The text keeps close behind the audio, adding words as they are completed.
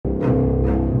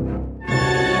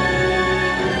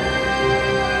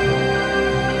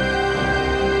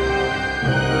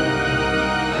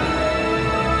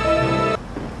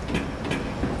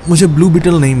मुझे blue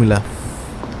beetle नहीं मिला,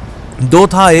 2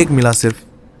 था, 1 मिला सिर्फ।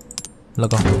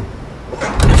 लगा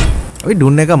अभी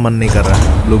ढूंढने का मन नहीं कर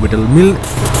रहा। Blue beetle mill.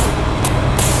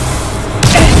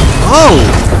 Oh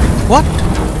what?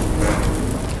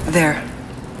 There.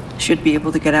 Should be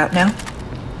able to get out now.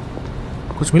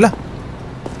 कुछ मिला?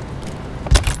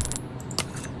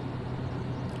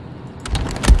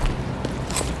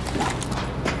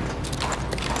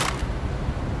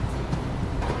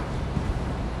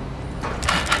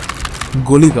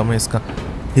 गोली कम है, इसका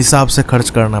हिसाब से खर्च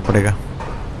करना पड़ेगा।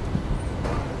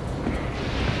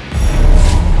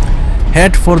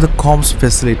 Head for the comms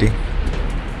facility.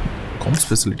 Comms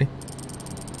facility?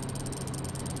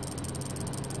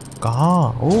 कहाँ?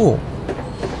 ओ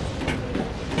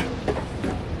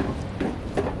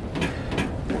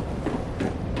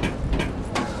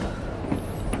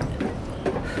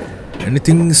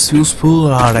anything is useful?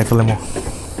 Rifle ammo.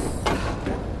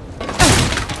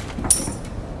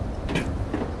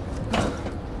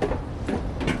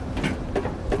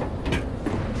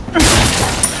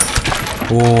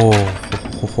 Oh,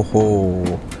 ho.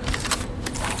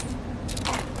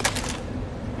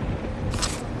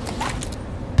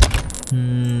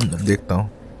 देखता हूँ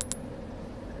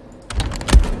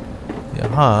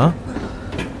यहाँ।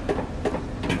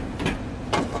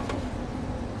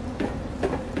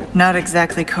 Not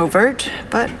exactly covert,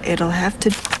 but it'll have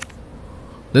to.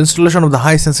 The installation of the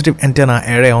high-sensitive antenna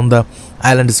array on the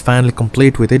island is finally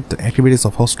complete. With it, the activities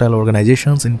of hostile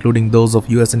organizations, including those of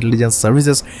U.S. intelligence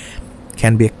services,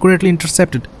 can be accurately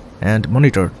intercepted and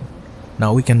monitored.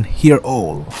 Now we can hear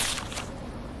all.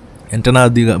 Antenna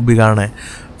बिगाड़ना है.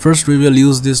 First, we will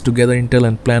use this to gather intel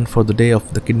and plan for the day of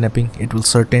the kidnapping. It will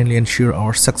certainly ensure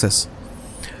our success.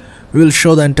 We will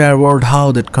show the entire world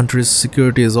how that country's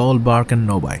security is all bark and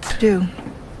no bite. Do.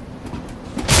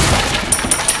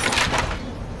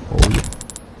 Oh yeah.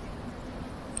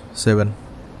 7.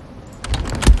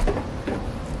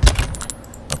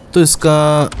 अब तो इसका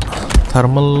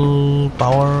thermal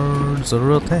power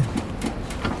जरूरत है.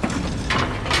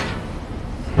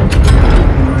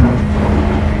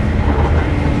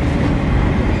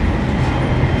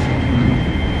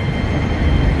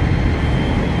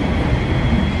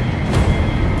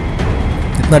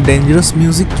 इतना dangerous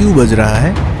music क्यों बज रहा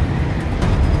है?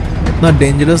 इतना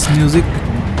dangerous music.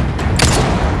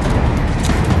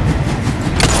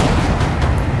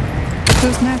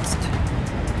 Who's next?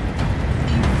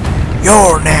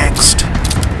 You're next.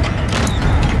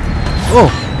 Oh.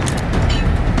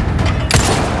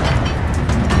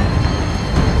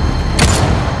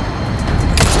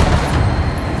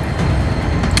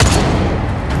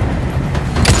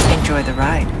 Enjoy the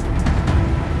ride.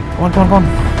 Come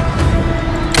on.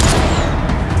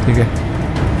 ठीक है.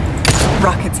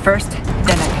 Rockets first,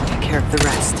 then I can take care of the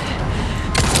rest.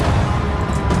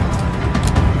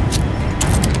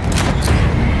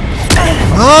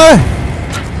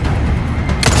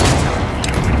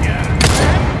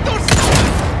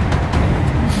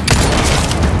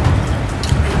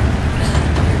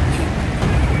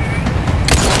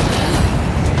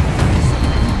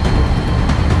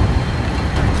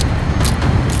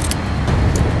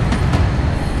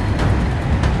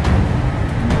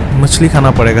 मछली खाना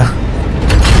पड़ेगा.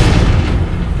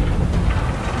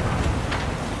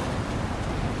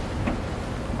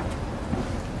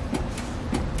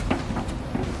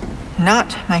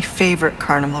 Not my favorite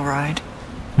carnival ride.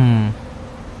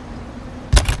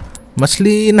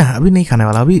 मछली ना अभी नहीं खाने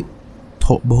वाला. अभी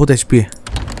बहुत एचपी है.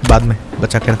 बाद में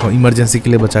बचा के रखो, इमरजेंसी के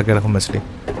लिए बचा के रखो मछली.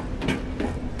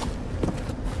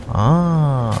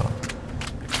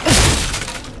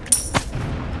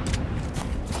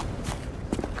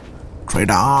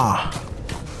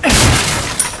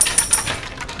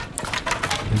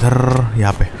 इधर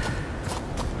यहाँ पे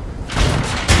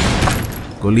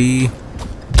गोली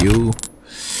क्यों?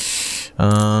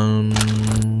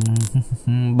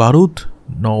 बारूद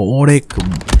नो, और एक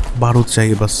बारूद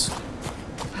चाहिए बस.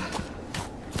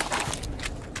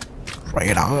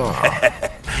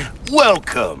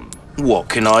 Welcome. What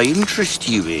can I interest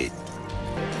you in?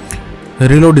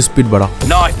 Reload speed बढ़ा.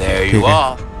 There you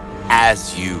are. As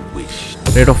you wish.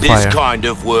 Rate of fire. This kind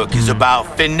of work is about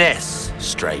finesse,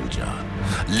 stranger.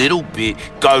 Little bit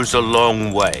goes a long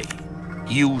way.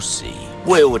 You'll see.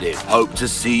 Will it? Hope to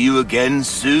see you again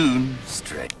soon,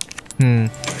 stranger.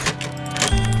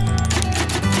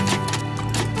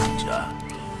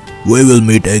 We will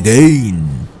meet again,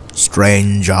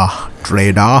 stranger,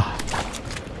 trader.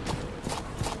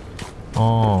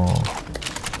 Oh.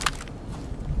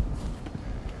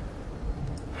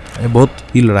 ये बहुत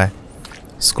हिल रहा है.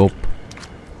 Scope.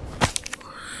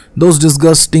 Those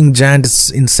disgusting giant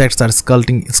insects are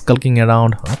skulking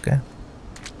around. Okay.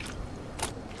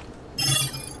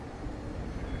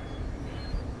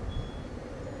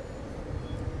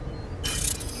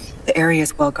 The area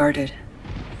is well guarded.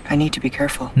 I need to be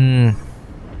careful.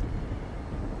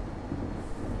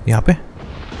 यहाँ पे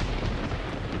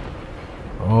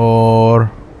और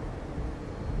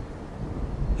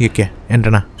ये क्या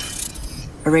antenna?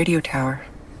 A radio tower.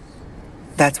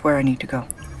 That's where I need to go.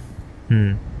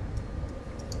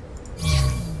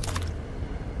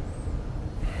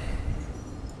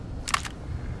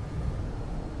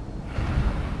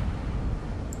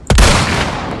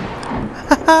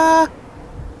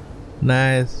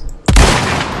 Nice.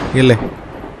 ये ले,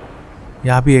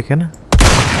 यहाँ भी एक है ना,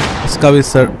 इसका भी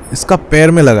सर, इसका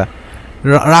पैर में लगा।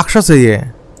 राक्षस है ये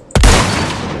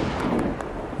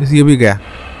भी गया।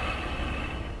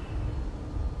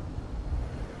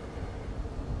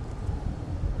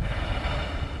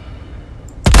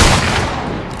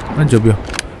 जो भी हो,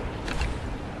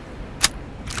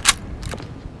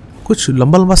 कुछ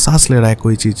लंबा लंबा सांस ले रहा है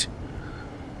कोई चीज।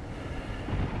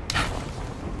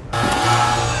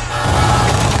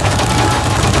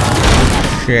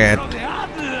 Shit.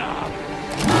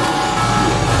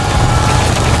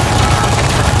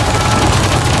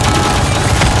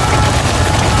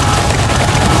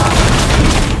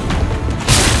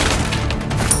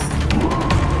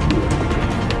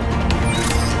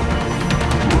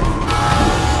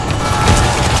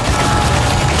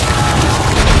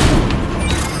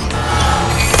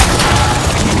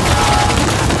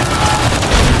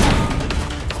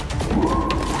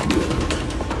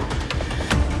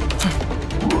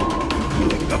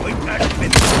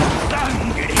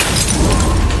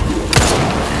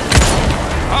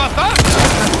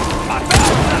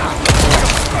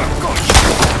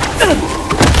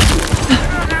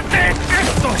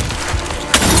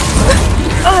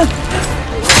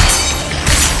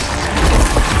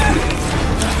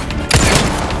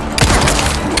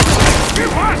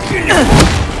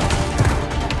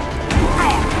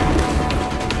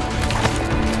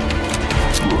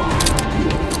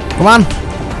 Come on.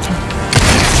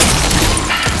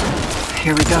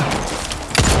 Here we go.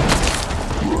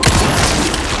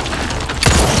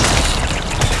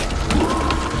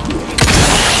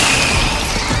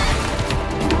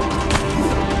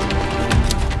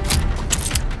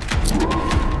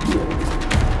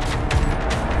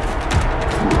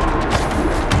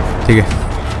 ठीक है,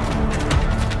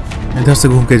 इधर से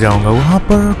घूम के जाऊंगा। वहां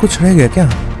पर कुछ रह गया क्या?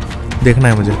 देखना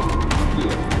है मुझे।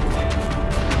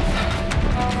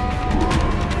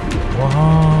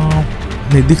 वहां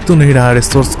नहीं, दिख तो नहीं रहा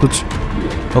रिसोर्स कुछ।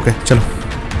 ओके चलो,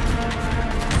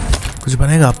 कुछ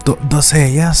बनेगा अब तो। 10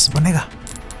 है, यस बनेगा,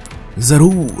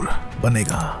 जरूर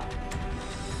बनेगा।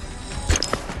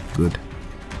 गुड।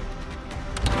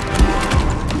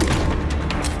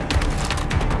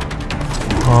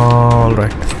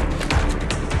 ऑलराइट,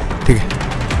 ठीक है।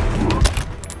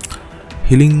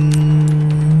 हीलिंग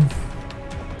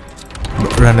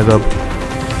रहने दो अब।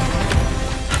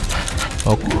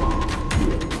 ओके,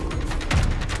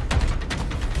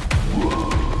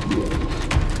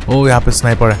 ओ यहाँ पे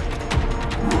स्नाइपर है।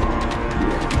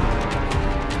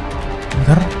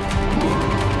 इधर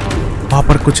वहां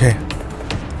पर कुछ है।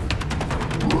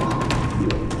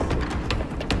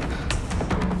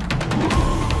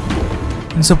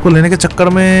 इन सबको लेने के चक्कर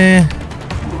में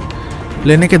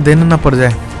लेने के देने ना पड़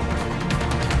जाए।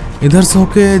 इधर से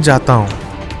होके जाता हूँ,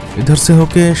 इधर से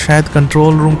होके शायद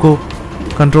कंट्रोल रूम को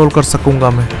कंट्रोल कर सकूंगा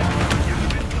मैं।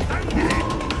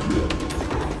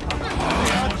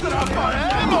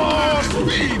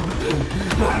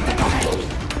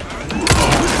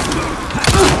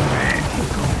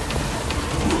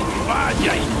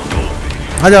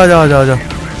 आजा आजा आजा आजा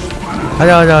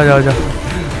आजा आजा आजा आजा।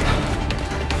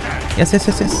 Yes yes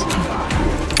yes yes,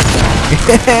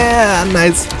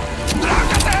 nice.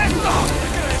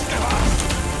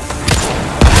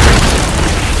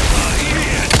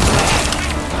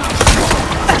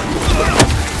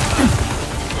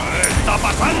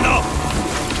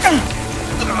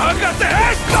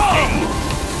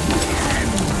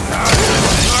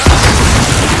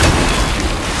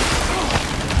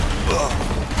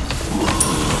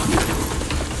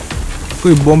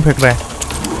 कोई बम फेंक रहा है।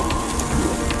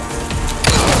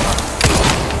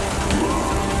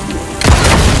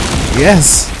 यस,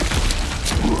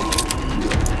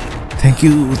 थैंक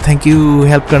यू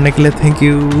हेल्प करने के लिए। Thank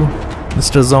you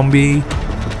mister zombie.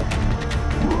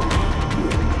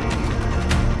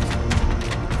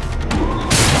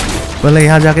 पहले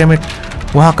यहाँ जाके मैं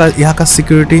यहाँ का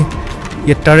सिक्योरिटी,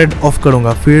 ये टर्रेट ऑफ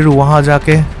करूँगा, फिर वहाँ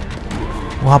जाके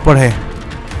वहाँ पर है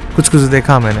कुछ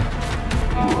देखा मैंने।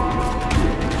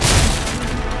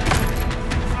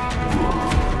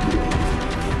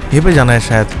 ये पे जाना है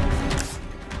शायद।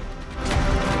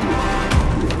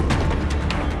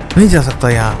 नहीं जा सकता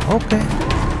यहाँ। ओके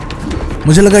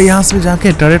मुझे लगा यहाँ से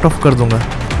जाके टर्रेट ऑफ कर दूंगा।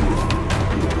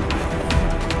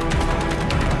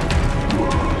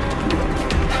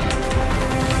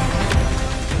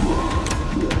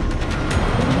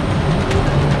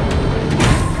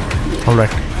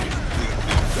 ऑलराइट,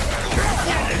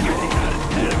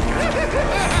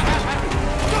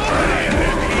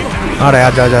 अरे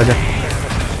आजा आजा आजा।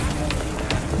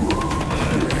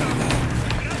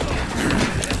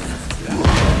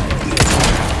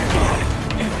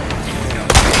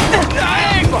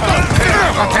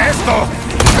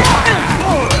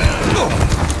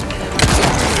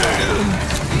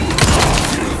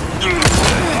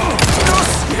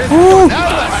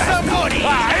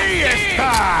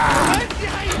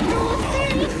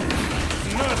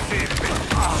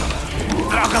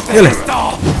 ये ले।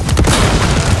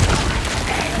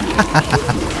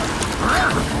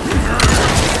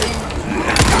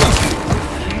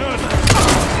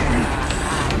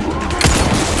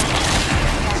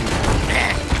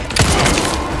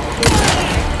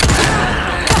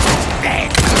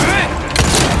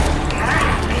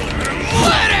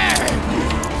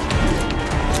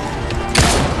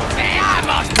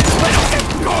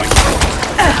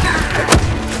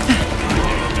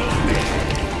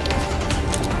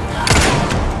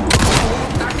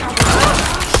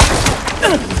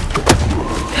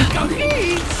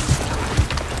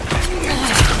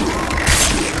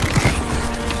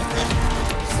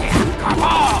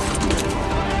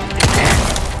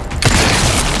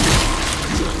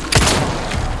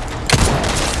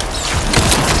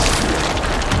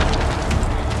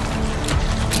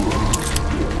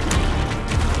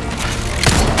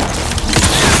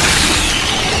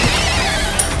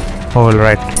 All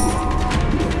right.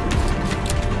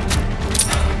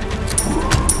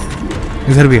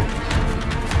 इधर भी है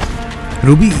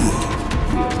रूबी।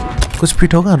 कुछ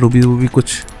फिट होगा रूबी रूबी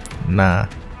कुछ ना।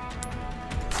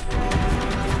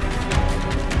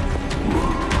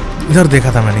 इधर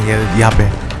देखा था मैंने ये यहाँ पे।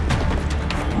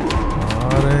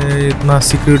 अरे इतना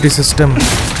सिक्योरिटी सिस्टम।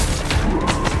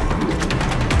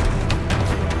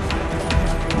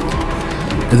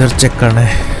 इधर चेक करना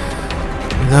है।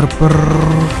 इधर पर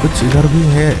कुछ इधर भी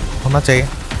है होना चाहिए।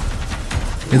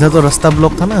 इधर तो रास्ता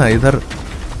ब्लॉक था ना, इधर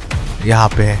यहाँ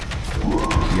पे है।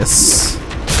 Yes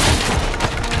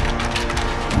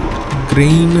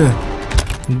green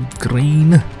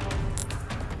green.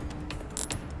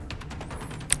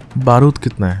 बारूद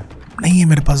कितना है? नहीं है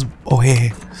मेरे पास। ओहे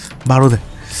है बारूद है।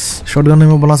 शॉटगन में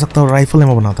मैं बना सकता हूँ, राइफल में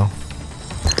मैं बनाता हूँ।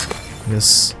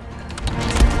 यस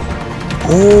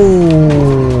ओ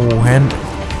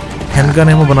हैंडगन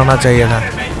एमो बनाना चाहिए था।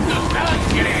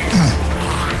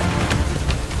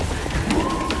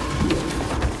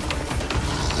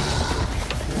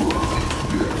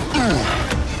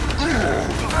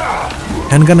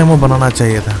 हैंडगन एमो बनाना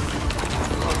चाहिए था।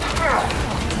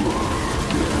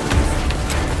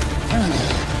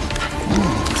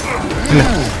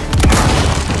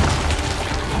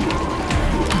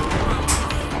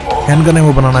 हैंडगन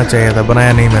एमो बनाना चाहिए था,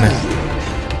 बनाया नहीं मैंने।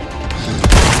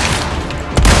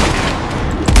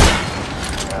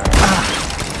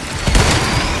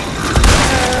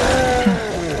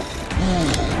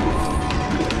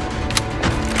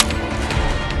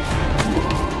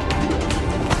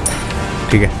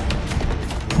 ठीक है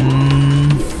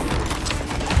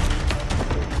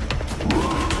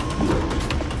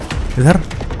इधर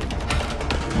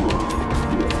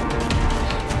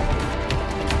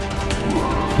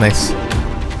नाइस।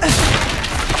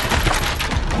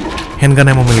 हैंडगन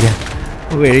एमो मिल गया।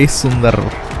 वेरी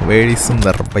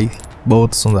सुंदर भाई,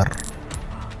 बहुत सुंदर।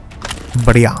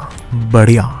 बढ़िया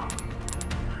बढ़िया।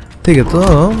 ठीक है तो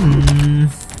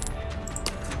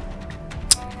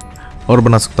और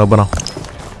बना सकता हूँ, बनाओ।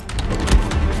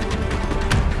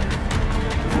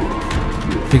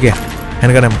 ठीक है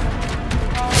हैंडगन एमो।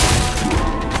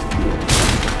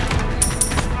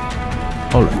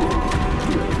 ऑलराइट।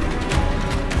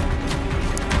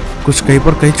 कुछ कहीं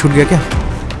पर कहीं छूट गया क्या?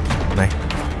 नहीं।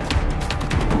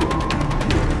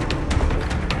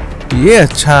 ये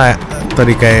अच्छा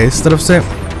तरीका है। इस तरफ से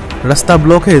रास्ता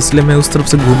ब्लॉक है इसलिए मैं उस तरफ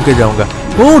से घूम के जाऊंगा।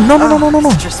 Oh no no no no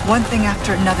no. Just one thing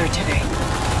after another today.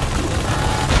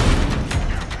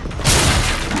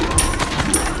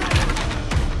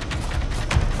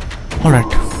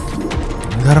 Alright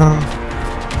इधर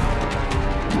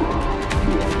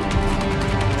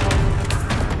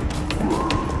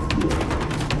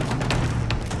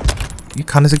ये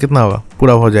खाने से कितना होगा?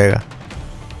 पूरा हो जाएगा।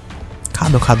 खा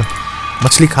दो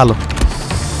मछली खा लो।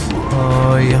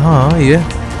 यहाँ ये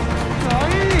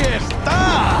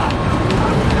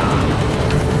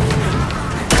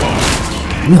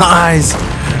नाइस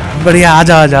बढ़िया।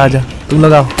 आजा तुम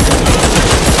लगाओ।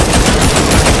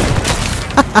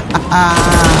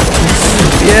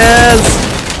 यस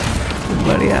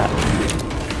बढ़िया।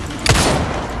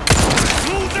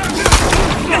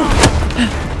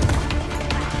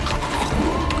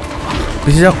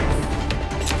 पीछे जाओ।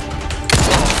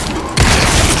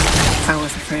 I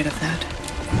was afraid of that.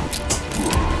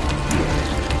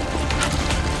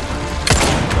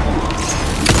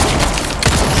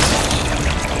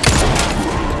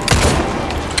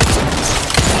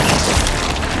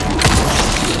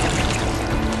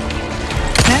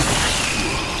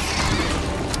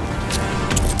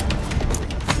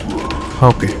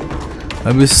 Okay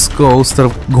अब इसको उस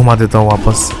तरफ घुमा देता हूँ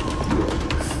वापस।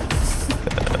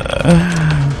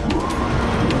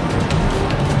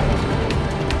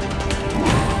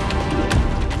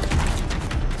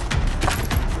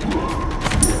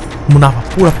 मुनाफा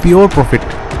पूरा प्योर प्रॉफिट,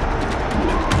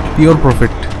 प्योर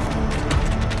प्रॉफिट।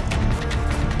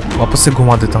 वापस से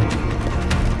घुमा देता हूँ।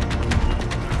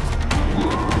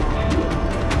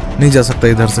 नहीं जा सकता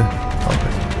इधर से।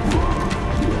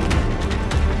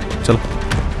 चलो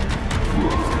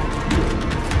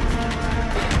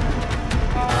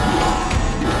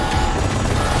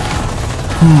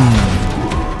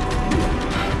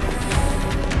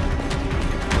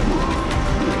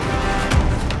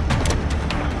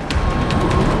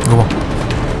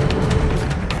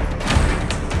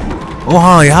ओ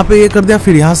हाँ यहाँ पे ये कर दिया,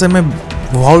 फिर यहाँ से मैं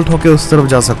वॉल्ट होके उस तरफ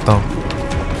जा सकता हूँ।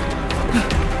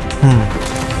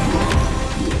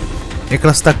 एक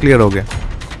रास्ता क्लियर हो गया।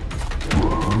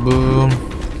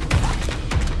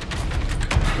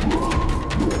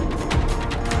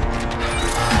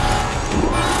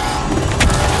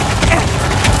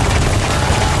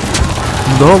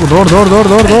 दौड़ दौड़ दौड़ दौड़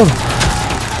दौड़ दौड़।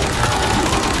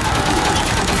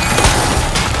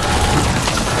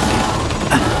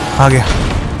 आ गया।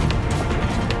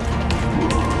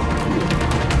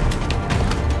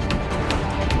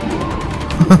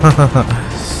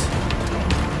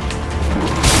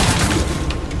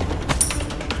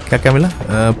 क्या क्या मिला?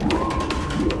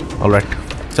 ऑलराइट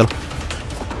चलो।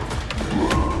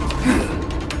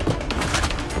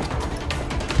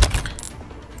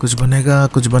 कुछ बनेगा,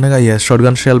 कुछ बनेगा। ये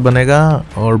शॉटगन शेल बनेगा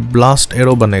और ब्लास्ट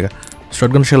एरो बनेगा।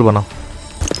 शॉटगन शेल बनाओ।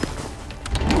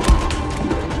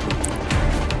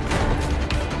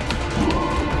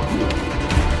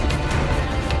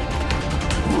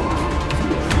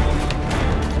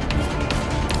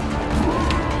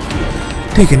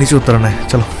 ठीक है नीचे उतरना है,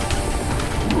 चलो।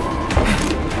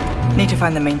 Need to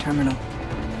find the main terminal.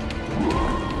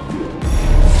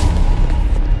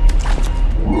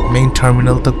 Main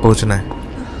terminal तक पहुंचना है।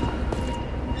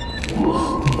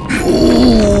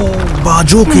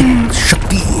 बाजों की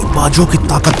शक्ति, बाजों की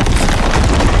ताकत।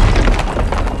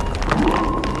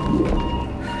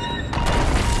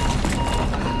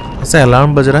 ऐसा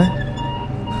अलार्म बज रहा है।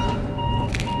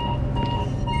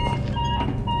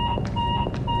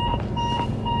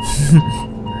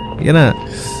 ये ना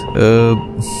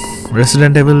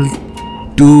रेसिडेंट एविल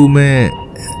 2 में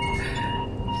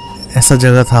ऐसा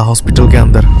जगह था हॉस्पिटल के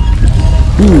अंदर।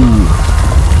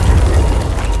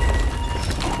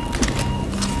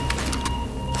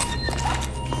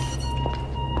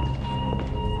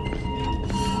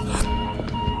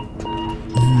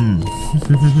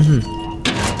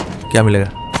 क्या मिलेगा?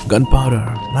 Gun powder.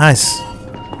 Nice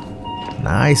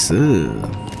nice.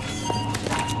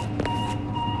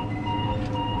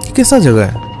 कैसा जगह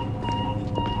है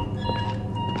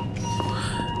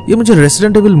ये? मुझे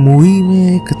रेसिडेंट एविल मूवी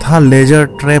में एक था लेजर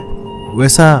ट्रैप,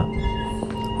 वैसा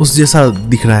उस जैसा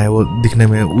दिख रहा है। वो दिखने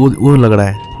में वो लग रहा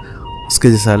है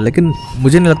उसके जैसा, लेकिन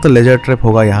मुझे नहीं लगता लेजर ट्रैप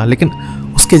होगा यहाँ, लेकिन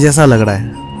उसके जैसा लग रहा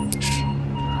है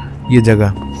ये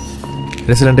जगह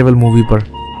रेसिडेंट एविल मूवी पर।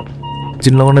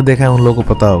 जिन लोगों ने देखा है उन लोगों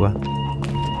को पता होगा।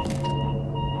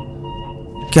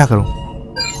 क्या करूं?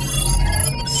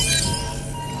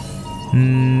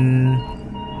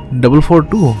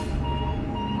 442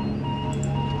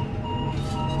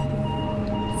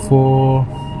 4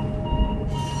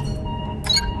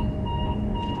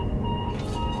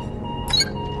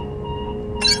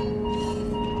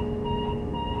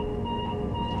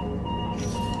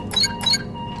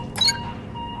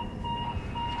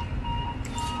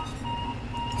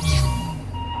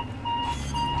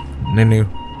 नहीं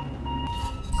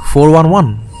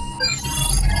 411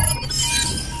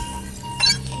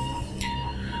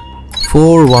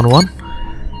 411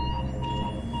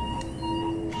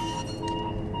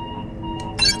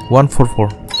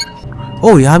 144।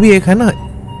 ओ यहाँ भी एक है ना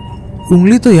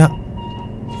उंगली, तो यहाँ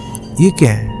ये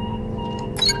क्या है?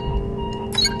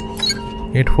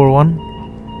 841।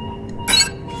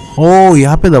 ओ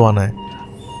यहाँ पे दबाना है।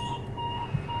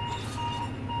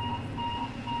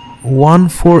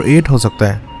 148 हो सकता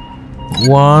है।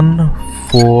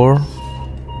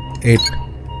 148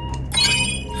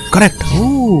 करेक्ट।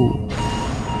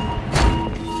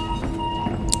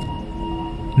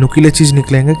 नुकीले चीज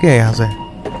निकलेंगे क्या यहाँ से?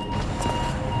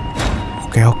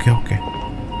 ओके ओके ओके,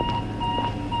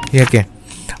 ये क्या?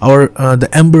 The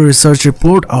Amber research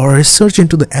report. Our research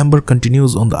into the Amber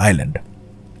continues on the island.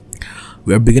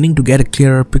 We are beginning to get a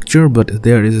clearer picture, but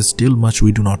there is still much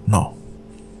we do not know.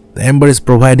 The Amber is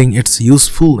providing its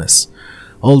usefulness,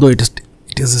 although it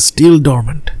is still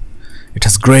dormant. It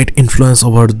has great influence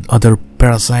over other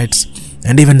parasites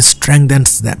and even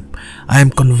strengthens them. I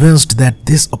am convinced that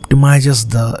this optimizes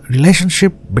the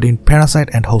relationship between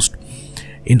parasite and host.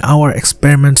 In our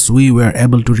experiments, we were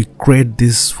able to recreate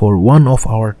this for one of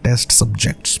our test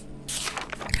subjects.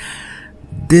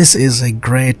 This is a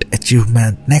great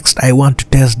achievement. Next, I want to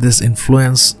test this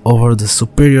influence over the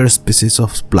superior species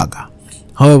of laga.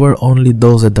 However, only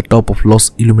those at the top of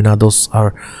Los Iluminados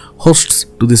are hosts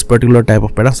to this particular type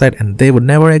of parasite, and they would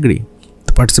never agree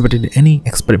to participate in any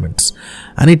experiments.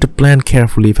 I need to plan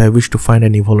carefully if I wish to find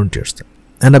any volunteers.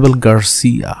 Annabelle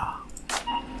Garcia.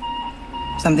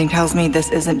 Something tells me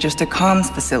this isn't just a comms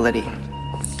facility.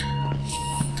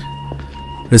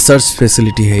 Research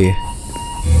facility है ये,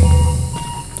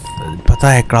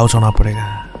 पता है crouch होना पड़ेगा।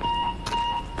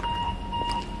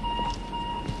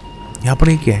 यहाँ पर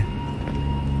ये क्या है?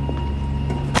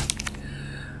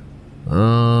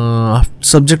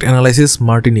 Subject analysis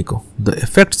Martinico. The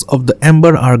effects of the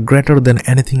amber are greater than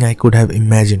anything I could have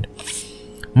imagined.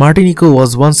 Martinico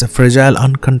was once a fragile,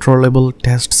 uncontrollable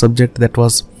test subject that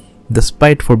was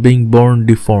despite for being born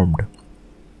deformed.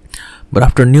 But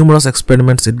after numerous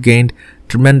experiments, it gained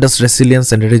tremendous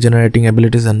resilience and regenerating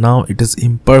abilities, and now it is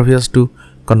impervious to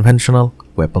conventional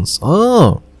weapons.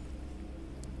 Oh,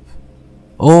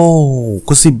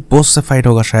 किसी boss से fight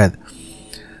होगा शायद.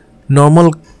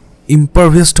 Normal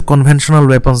impervious to conventional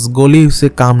weapons, गोली से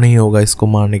काम नहीं होगा इसको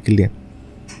मारने के लिए.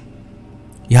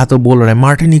 यहाँ तो बोल रहा है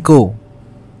मार्टिनिको.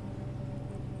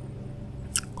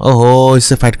 ओहो,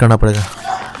 इससे fight करना पड़ेगा.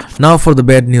 Now for the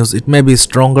bad news. It may be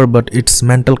stronger, but its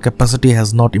mental capacity has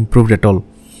not improved at all.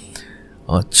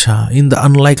 Achcha. In the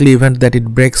unlikely event that it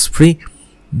breaks free,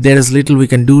 there is little we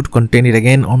can do to contain it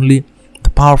again. Only the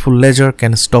powerful ledger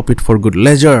can stop it for good.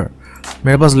 Ledger.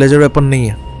 मेरे पास ledger weapon नहीं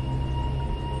है.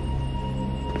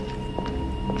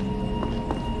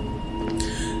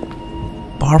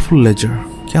 Powerful ledger.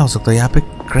 क्या हो सकता है यहाँ पे?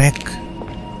 Crack.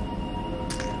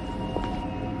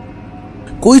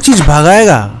 कोई चीज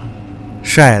भागाएगा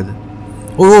शायद.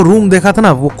 वो रूम देखा था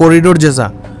ना, वो कॉरिडोर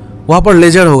जैसा, वहां पर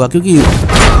लेजर होगा क्योंकि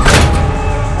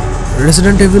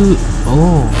रेसिडेंट एविल.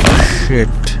 Oh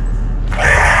shit.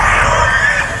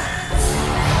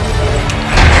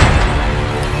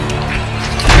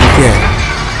 क्या है?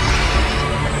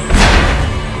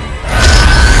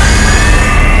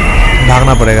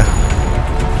 भागना पड़ेगा.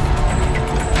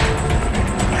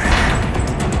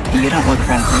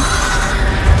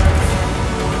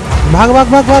 भाग भाग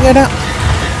भाग भाग है ना.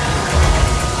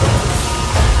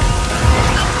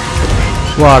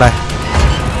 वो आ रहा है.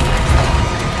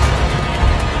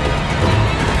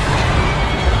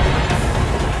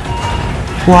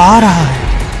 वो आ रहा है.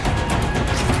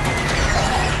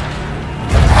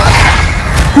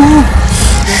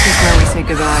 This is where we say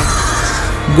goodbye.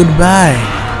 Goodbye.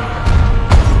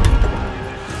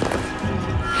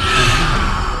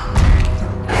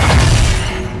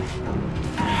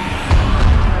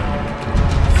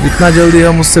 इतना जल्दी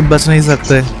हम उससे बच नहीं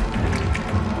सकते.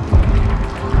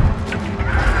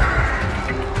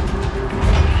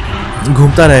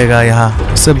 घूमता रहेगा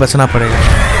यहाँ, उससे बचना पड़ेगा.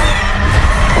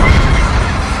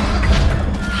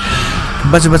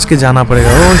 बच बच के जाना पड़ेगा.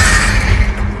 ओह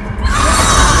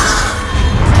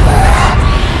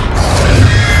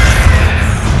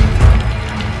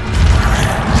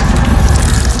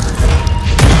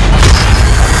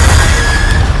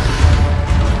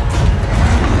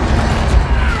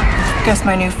Guess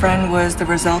my new friend was the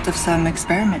result of some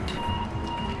experiment.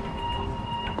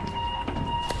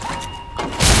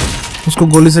 उसको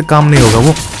गोली से काम नहीं होगा.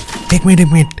 वो एक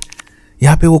मिनट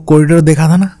यहाँ पे वो कॉरिडोर देखा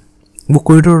था ना, वो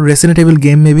कॉरिडोर रेसिडेंट एविल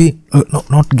गेम में भी,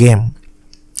 not game,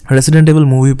 resident evil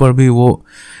movie पर भी वो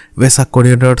वैसा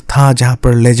कॉरिडोर था जहाँ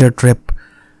पर लेजर ट्रैप,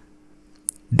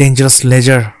 डेंजरस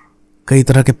लेजर कई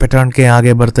तरह के पैटर्न के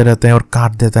आगे बढ़ते रहते हैं और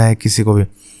काट देता है किसी को भी.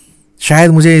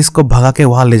 शायद मुझे इसको भगा के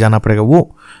वहां ले जाना पड़ेगा.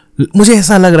 वो मुझे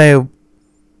ऐसा लग रहा है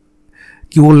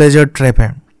कि वो लेजर ट्रैप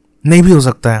है. नहीं भी हो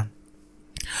सकता है,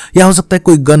 या हो सकता है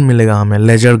कोई गन मिलेगा हमें,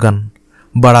 लेजर गन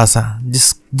बड़ा सा,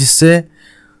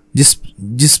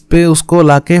 जिस पे उसको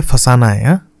लाके फंसाना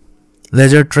है.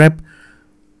 Laser trap,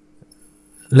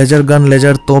 laser gun,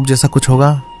 laser तोप जैसा कुछ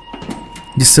होगा.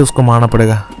 जिससे उसको मारना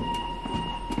पड़ेगा।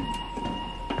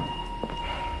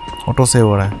 ऑटो सेव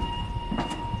हो रहा है।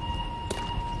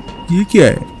 ये क्या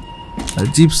है?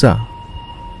 अजीब सा।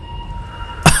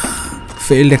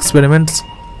 Failed experiments.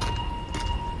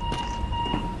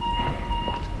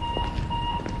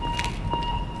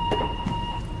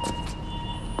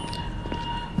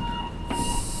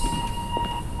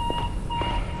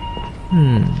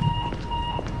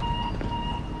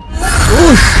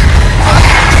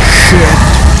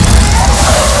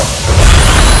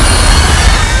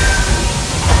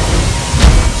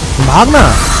 भागना।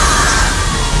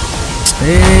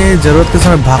 जरूरत के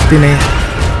समय भागती नहीं।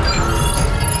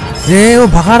 ये वो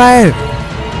भगा रहा है।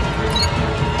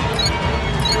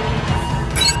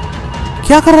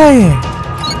 क्या कर रहा है ये?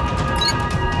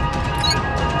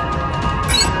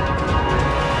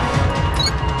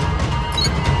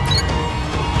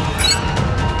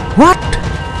 What?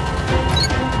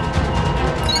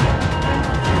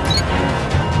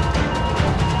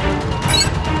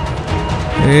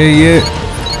 ये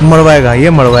मरवाएगा, ये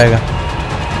मरवाएगा।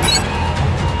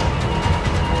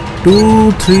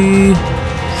 2 3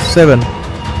 7।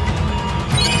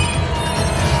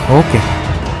 ओके।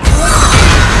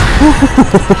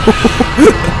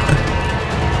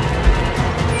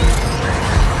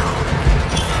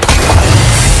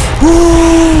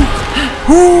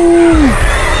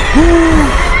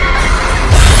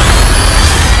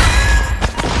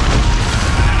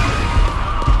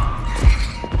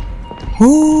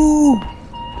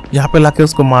 यहाँ पे लाके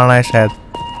उसको मारना है शायद,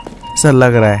 ऐसा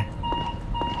लग रहा है।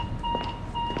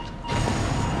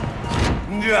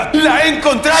 ¡La he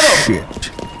encontrado! Shit.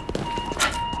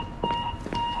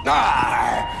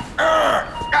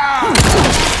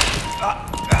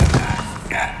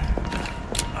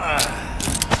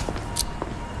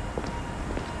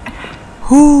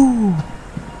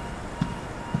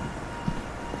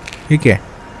 ठीक है।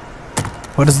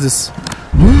 What is this?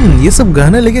 ये सब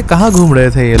गहने लेके कहाँ घूम रहे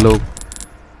थे ये लोग?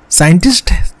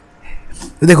 साइंटिस्ट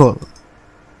देखो,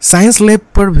 साइंस लैब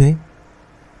पर भी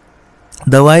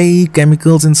दवाई,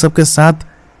 केमिकल्स, इन सब के साथ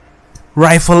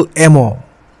राइफल, एमो,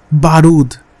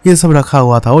 बारूद, ये सब रखा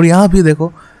हुआ था। और यहाँ भी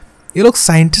देखो, ये लोग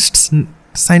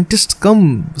साइंटिस्ट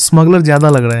कम, स्मगलर ज्यादा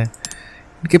लग रहे हैं।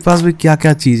 इनके पास भी क्या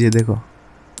क्या चीज है देखो,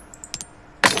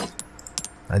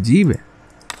 अजीब है।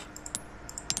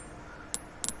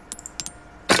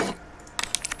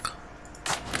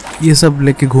 ये सब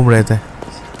लेके घूम रहे थे।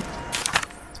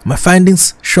 My findings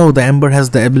show the amber has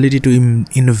the ability to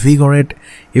invigorate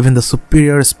even the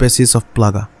superior species of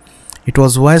plaga. It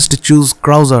was wise to choose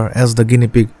Krauser as the guinea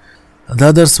pig. The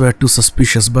others were too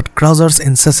suspicious, but Krauser's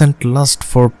incessant lust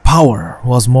for power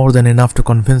was more than enough to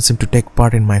convince him to take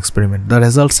part in my experiment. The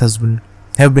results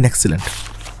have been excellent.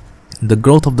 The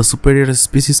growth of the superior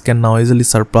species can now easily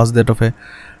surpass that of a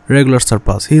regular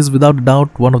surpass. He is without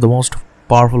doubt one of the most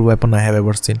powerful weapons I have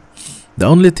ever seen. The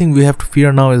only thing we have to fear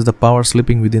now is the power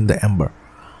sleeping within the amber.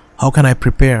 How can I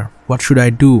prepare? What should I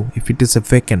do if it is a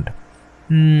vacant?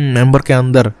 Amber के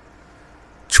अंदर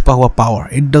छुपा हुआ power.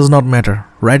 It does not matter.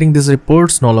 Writing these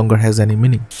reports no longer has any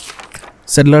meaning.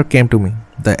 Sadler came to me.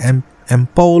 The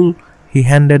ampoule he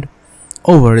handed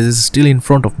over is still in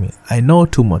front of me. I know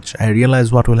too much. I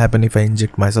realize what will happen if I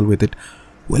inject myself with it.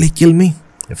 Will he kill me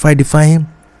if I defy him?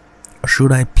 Or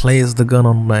should I place the gun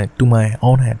on to my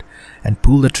own head and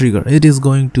pull the trigger? It is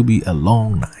going to be a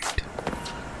long night.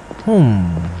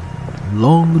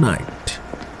 Long night.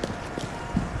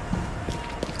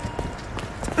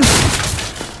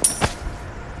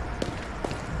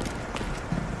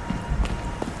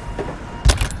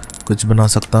 कुछ बना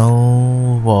सकता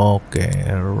हूँ। Okay,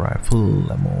 rifle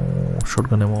ammo,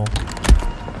 shotgun ammo.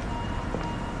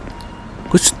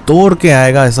 कुछ तोड़ के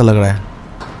आएगा ऐसा लग रहा है।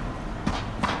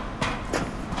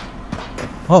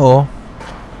 ओह,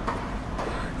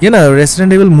 ये ना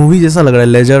रेसिडेंट एविल मूवी जैसा लग रहा है,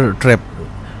 लेजर ट्रैप,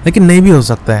 लेकिन नहीं भी हो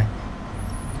सकता है।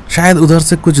 शायद उधर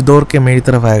से कुछ दौड़ के मेरी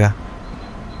तरफ आएगा।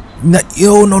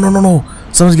 यो नो नो नो नो,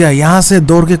 समझ गया, यहाँ से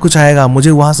दौड़ के कुछ आएगा।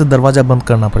 मुझे वहां से दरवाजा बंद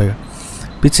करना पड़ेगा,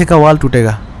 पीछे का वॉल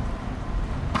टूटेगा।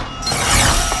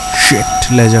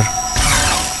 Shit, laser.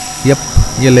 यप,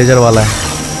 ये लेजर वाला है।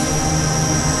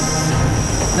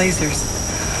 Lasers.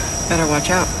 Better watch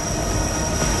out.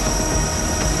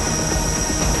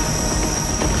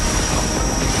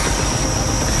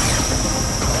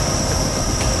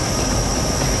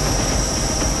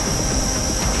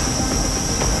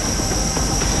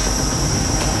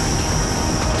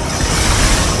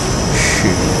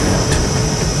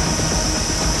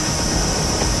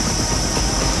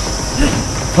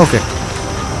 Okay,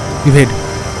 evade.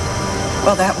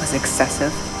 Well, that was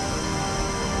excessive.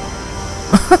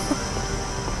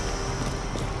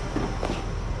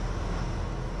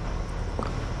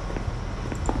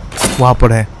 वहाँ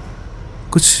पर है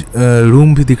कुछ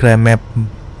रूम भी दिख रहा है, मैप,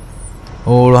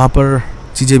 और वहाँ पर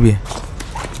चीज़ें भी है।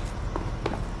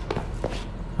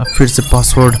 अब फिर से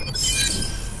पासवर्ड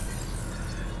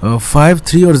 5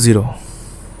 3 और 0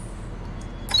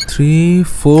 3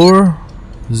 4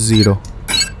 0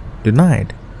 denied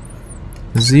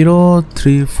 0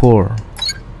 3 4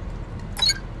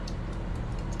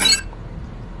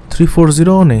 3 4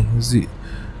 0 नहीं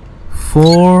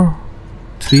 4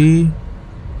 3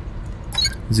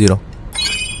 0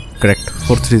 correct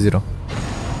 4 3 0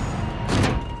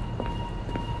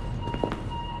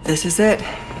 This is it.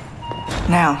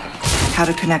 Now, how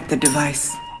to connect the device.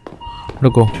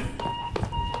 रुको,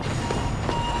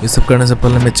 ये सब करने से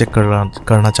पहले मैं चेक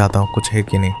करना चाहता हूँ कुछ है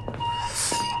कि नहीं।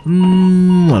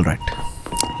 Alright,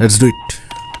 let's do it.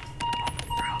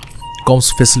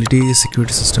 Comms facility,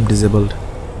 security system disabled.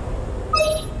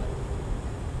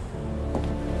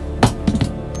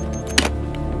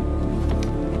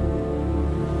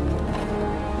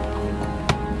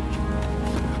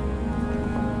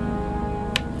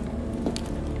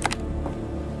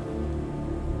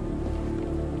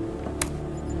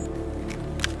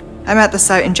 I'm at the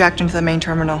site and jacked into the main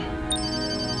terminal.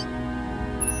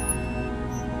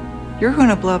 You're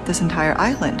going to blow up this entire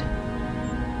island,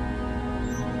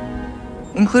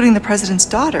 including the president's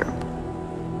daughter.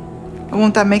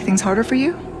 Won't that make things harder for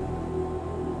you?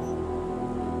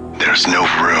 There's no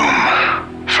room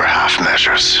for half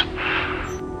measures.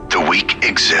 The weak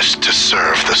exist to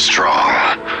serve the strong.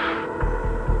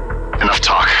 Enough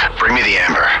talk. Bring me the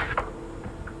amber.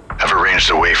 I've arranged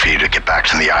a way for you to get back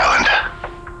to the island.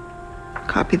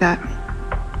 Copy that.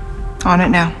 On it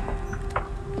now.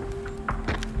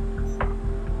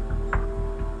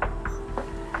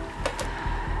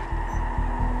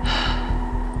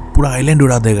 पूरा island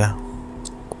उड़ा देगा।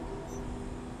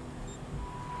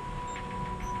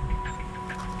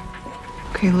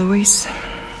 Okay, Luis.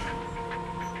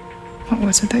 What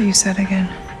was it that you said again?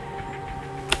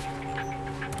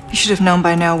 You should have known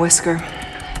by now, Whisker,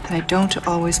 that I don't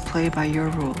always play by your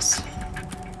rules.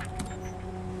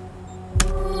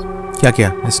 क्या किया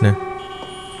इसने?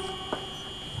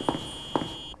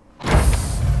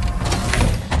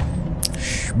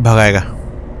 भगाएगा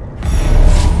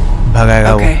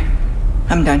Okay,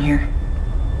 I'm done here.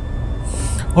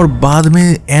 और बाद में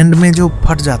and में जो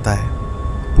फट जाता है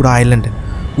पूरा आइलैंड,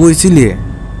 वो इसीलिए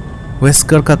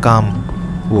वेस्कर का काम,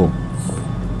 वो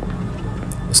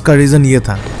उसका रीजन ये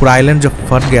था। पूरा आइलैंड जो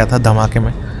फट गया था धमाके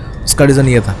में, उसका रीजन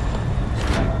ये था।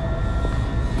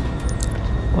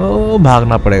 ओ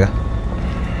भागना पड़ेगा।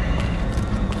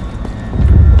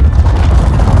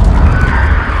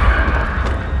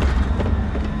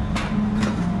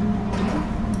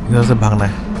 इधर से भागना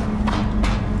है।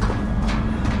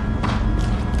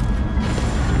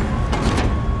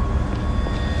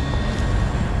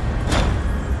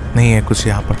 नहीं है कुछ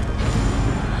यहाँ पर।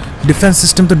 डिफेंस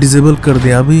सिस्टम तो डिसेबल कर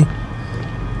दिया अभी।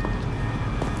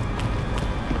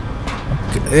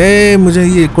 मुझे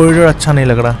ये कॉरिडोर अच्छा नहीं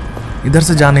लग रहा, इधर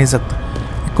से जा नहीं सकता।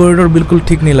 कॉरिडोर बिल्कुल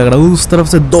ठीक नहीं लग रहा। उस तरफ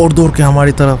से दौड़ दौड़ के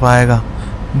हमारी तरफ आएगा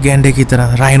गेंडे की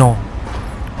तरह, राइनो।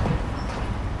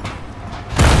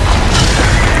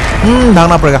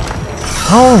 भागना पड़ेगा।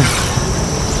 हाँ,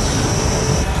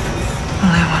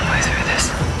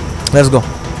 let's go.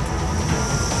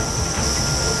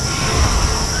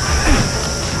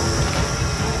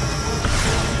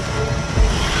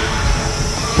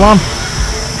 Come on.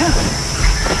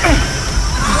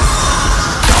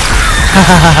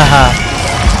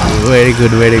 Very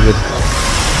good, very good.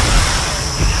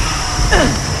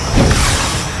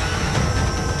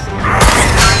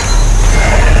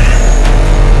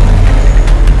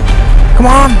 Come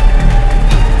on.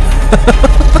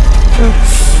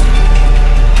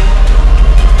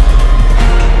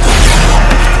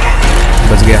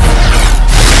 बच गया।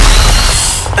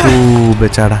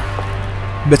 बेचारा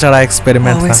बेचारा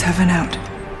एक्सपेरिमेंट था। Always have an out.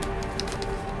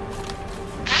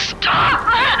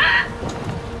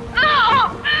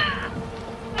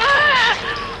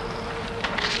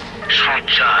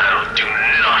 Child, do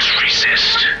not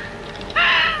resist.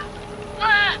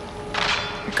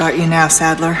 Got you now,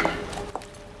 Sadler.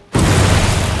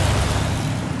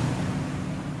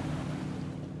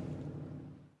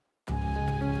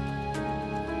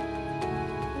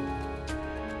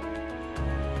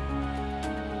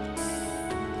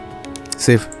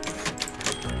 Safe.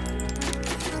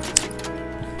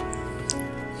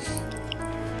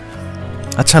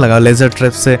 अच्छा लगा लेजर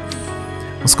ट्रैप से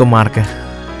उसको मार के।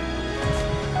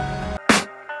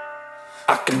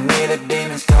 I can hear the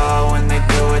demons call when they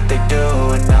do what they do,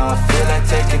 and now I feel like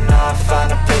taking off, find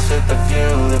a place with a view.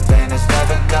 The pain is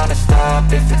never gonna stop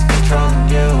if it's controlling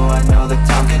you. I know that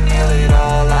time can heal it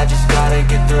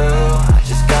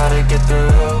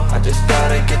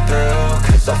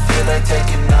cause I feel like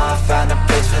taking off. Find a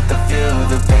place with a view.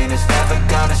 The pain is never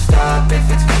gonna stop if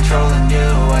it's controlling